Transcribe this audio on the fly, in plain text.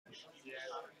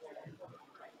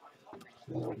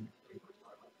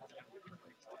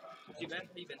Too bad.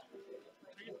 How you been?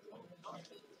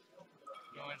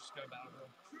 You want to just go battle room?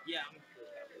 Yeah.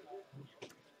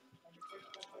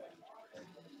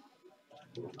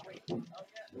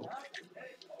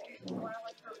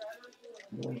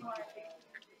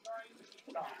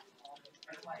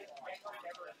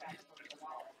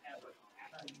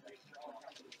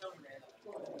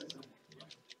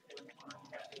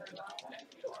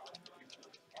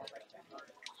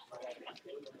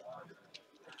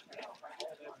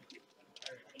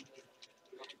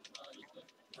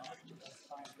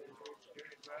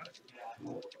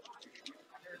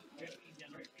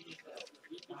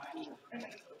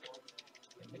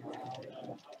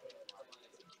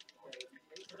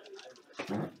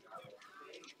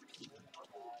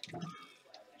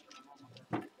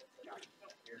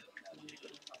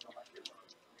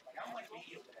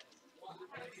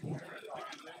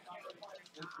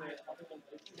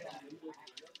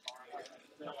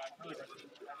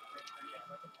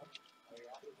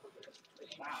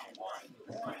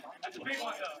 That's a big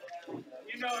one, though.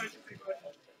 You know it's a big one.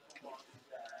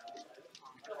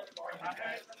 I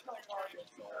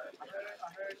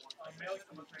heard mail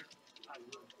someone said,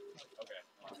 okay.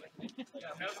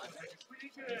 Yeah, mail someone said, it's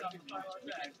pretty good on the final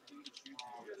attack.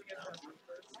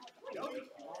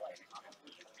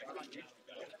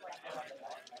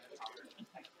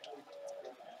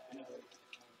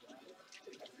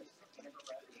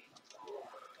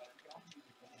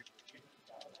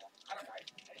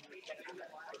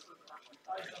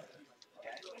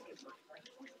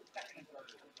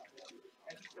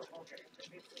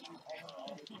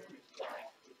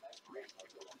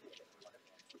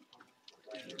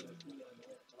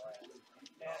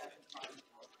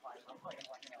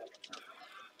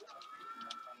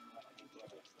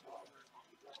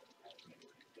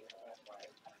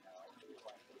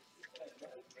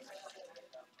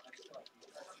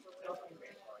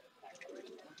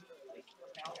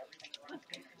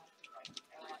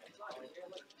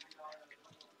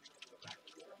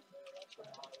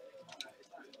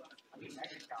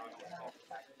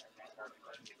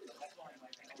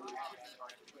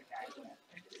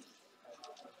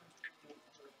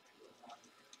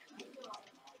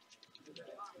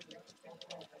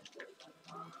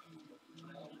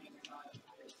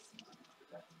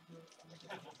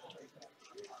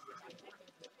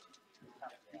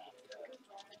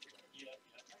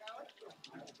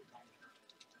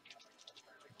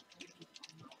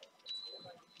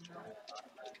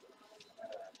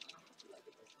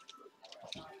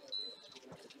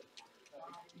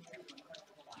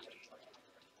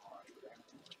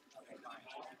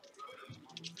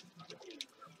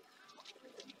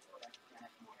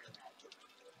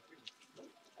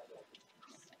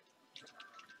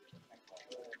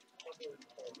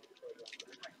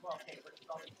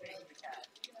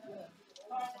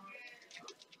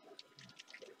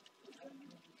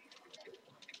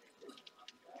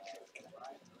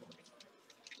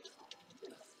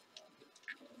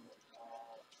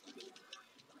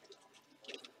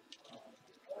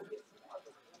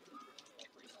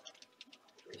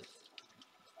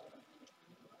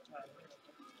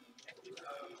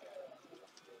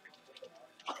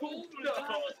 Oh no,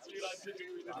 dude, I didn't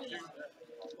even do that.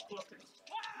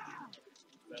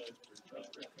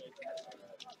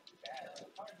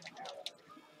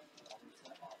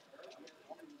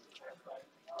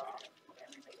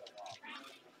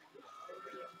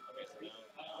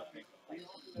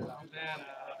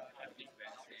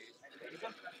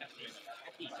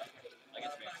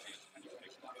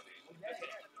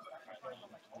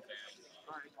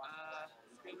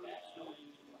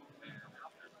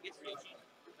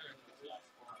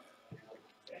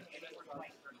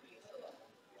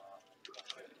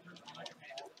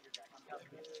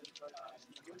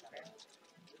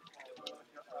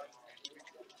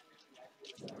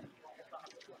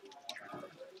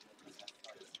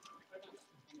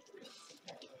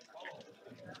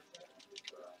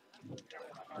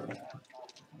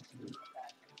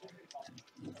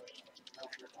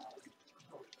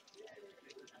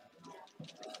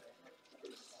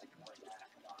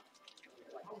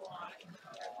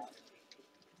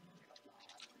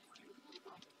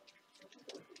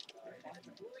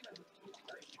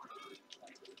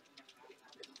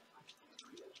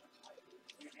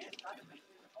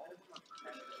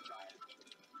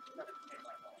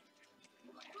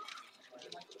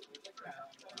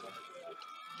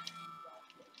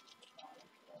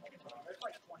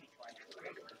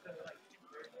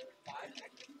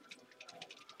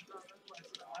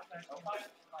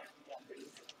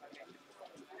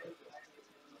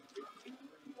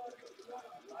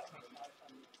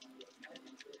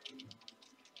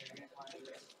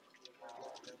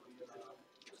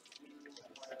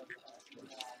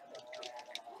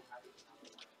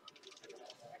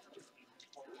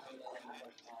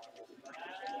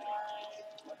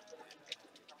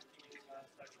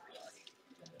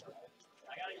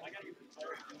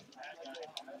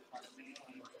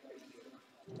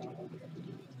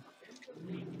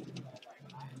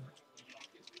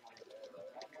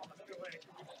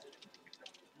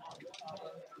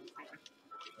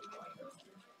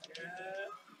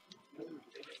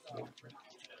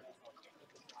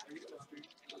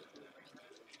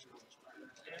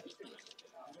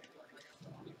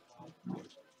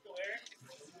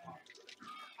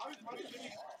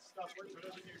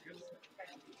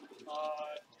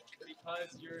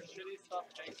 Because your shitty stuff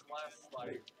takes less,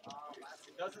 like,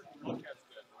 it doesn't look as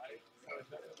good, right? So it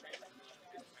doesn't make it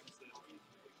expensive,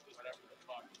 whatever the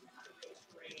fuck.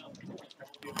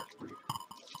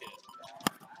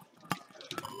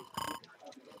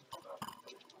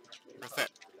 What's up,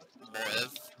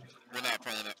 boys? We're not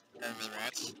playing it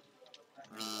Overwatch.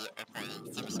 We are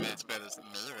playing Super Smash Bros.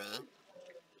 Melee.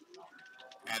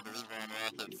 I believe we're on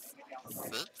Rocket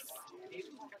 6.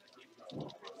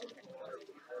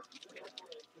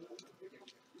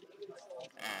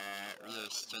 We are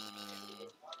streaming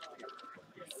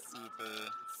Super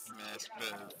Smash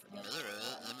Bros.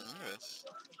 Melee in English.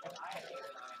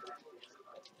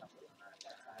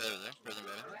 There we go, pretty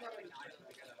better.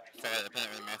 Sorry,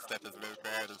 apparently my stuff is low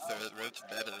quality, so it works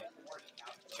better.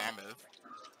 Combos.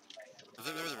 Is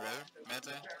it really low,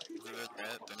 Magic? Is it really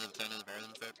bad? Do I need to turn any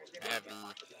volumes up? I have the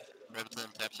webcam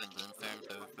capturing game sound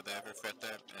because the dev is set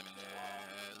up, and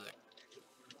yeah.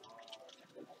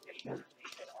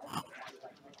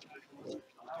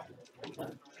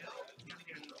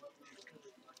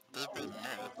 They've been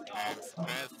Marth. I'm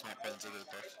surprised it's not playing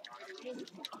Jigglypuff.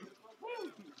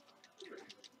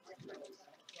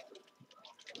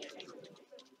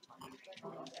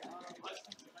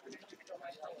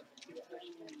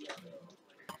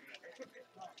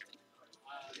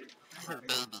 Oh,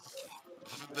 baby.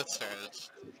 The charge.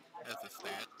 That's a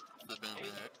stat. The baby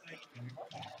up.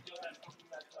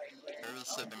 Holy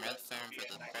shit, the mic sounds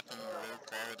like a fucking low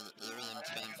quality alien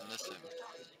transmission.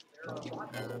 Okay.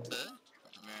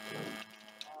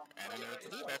 I don't know what to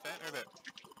do about that, or that.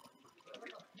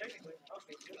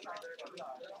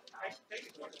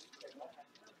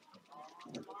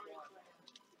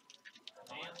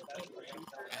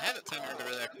 I had it turned all the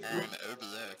way up on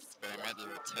OBS, but I might be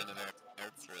able to turn it up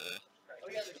elsewhere.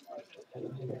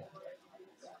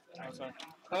 I'm sorry.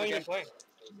 How long have you been playing?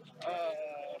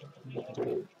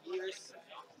 Years.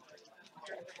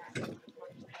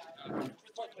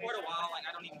 Quite a while, like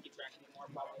I don't even keep track anymore,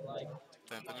 probably like.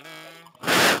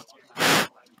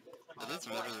 It is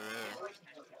really rare.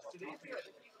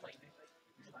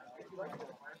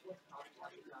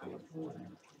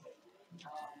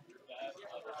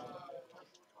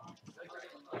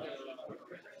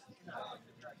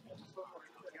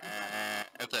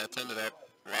 Okay, I turned it up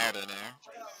louder now.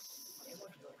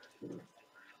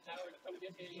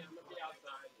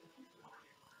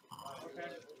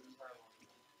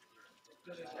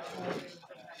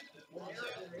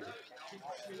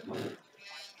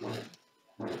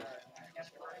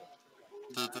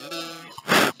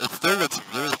 It still looks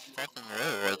really fucking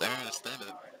low, I don't understand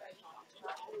it.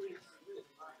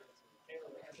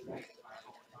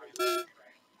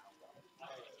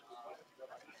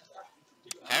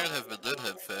 Howard has the good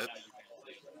headset.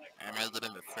 I might get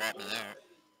him to swap me out.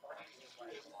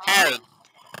 Howard!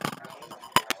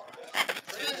 I have a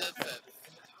good headset.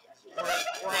 Or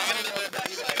I don't even know if I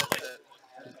need a headset.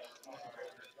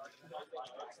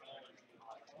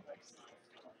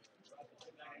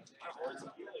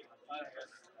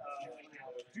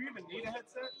 Do you even need a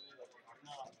headset?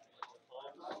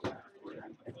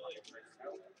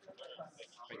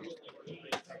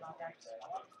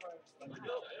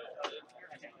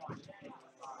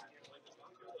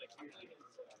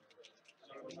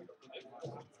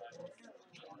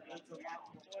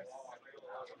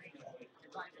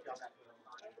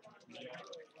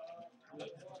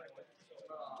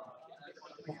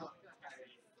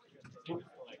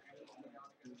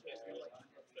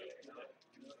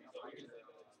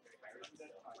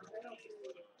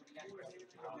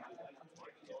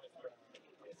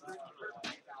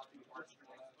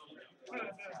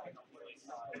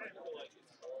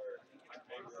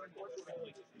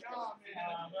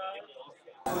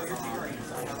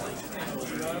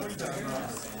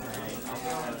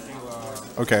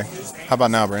 Okay, how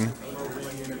about now, Brandon?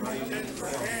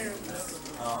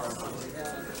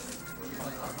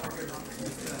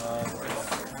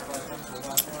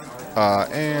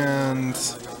 And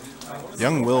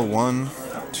Young Will won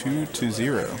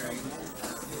 2-0.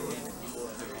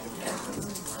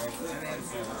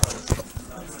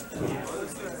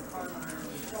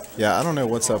 Yeah, I don't know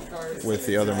what's up with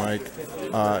the other mic.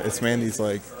 It's Mandy's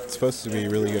like supposed to be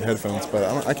really good headphones,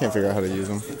 but I can't figure out how to use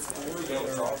them.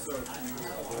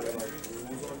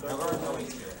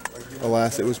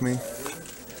 Alas, it was me.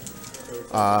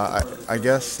 I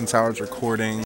guess since Howard's recording.